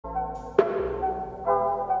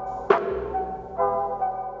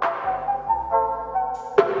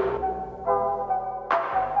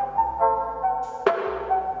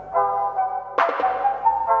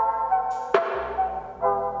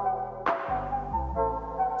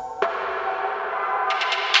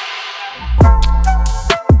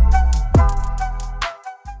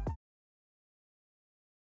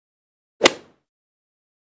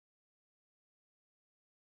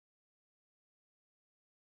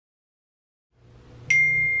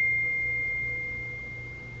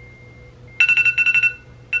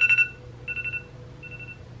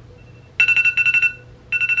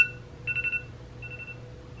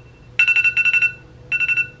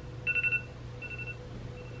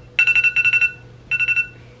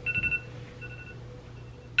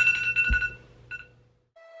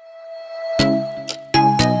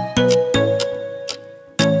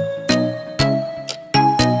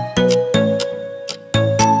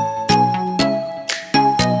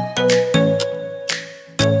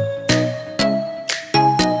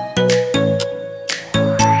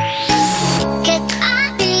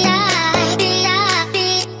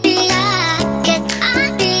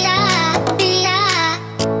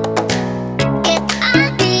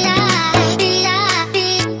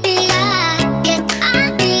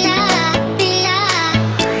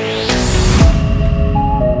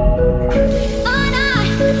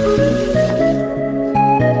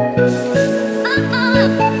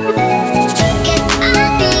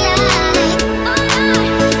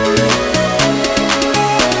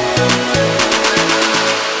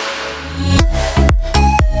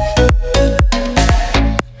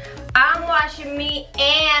washing me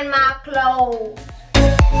and my clothes.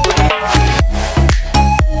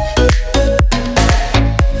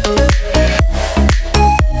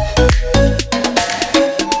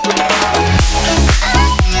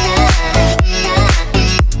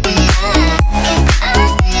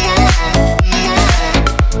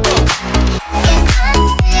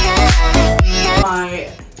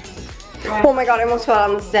 Oh my god, I almost fell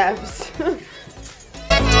down the steps.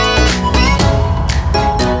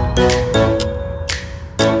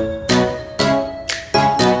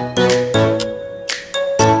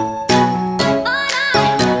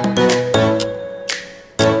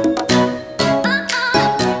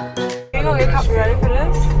 You gonna get copyrighted for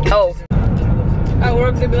this? Oh. At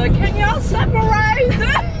work, they'd be like, can y'all separate? Alright,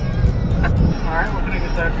 what can I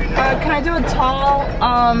get that for you? Can I do a tall,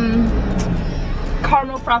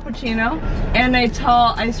 caramel frappuccino and a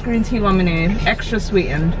tall ice green tea lemonade, extra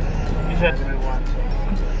sweetened? You said to me once.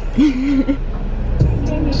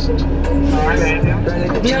 Alright,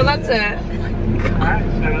 thank you. No, that's it. Alright,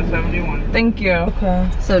 771. Thank you. Okay.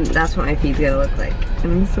 So that's what my feet's gonna look like.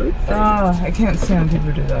 I'm so excited. Oh, I can't stand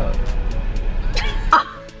people do that.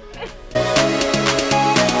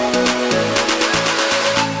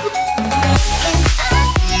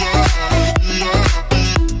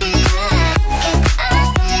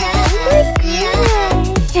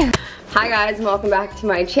 Hi guys, and welcome back to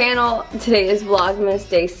my channel. Today is Vlogmas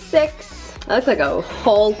day 6. I look like a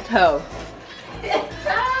whole toe.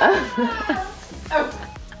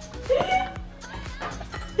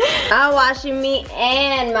 I'm washing me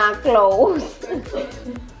and my clothes.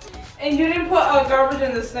 And you didn't put garbage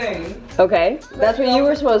in this thing. Okay, that's what you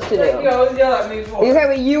were supposed to You do. always yell at me for. Okay,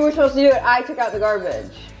 but you were supposed to do it. I took out the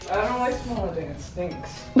garbage. I don't like smelling it. It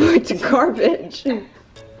stinks. It's garbage.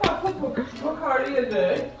 What party is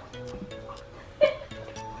it?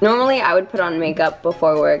 Normally I would put on makeup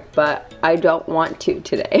before work, but I don't want to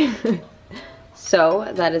today. So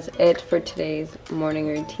that is it for today's morning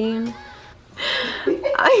routine.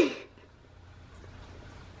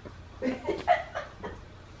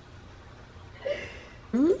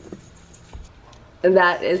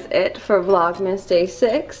 That is it for Vlogmas day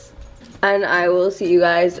 6. And I will see you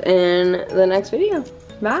guys in the next video.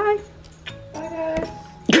 Bye. Bye guys.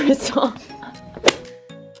 Crystal.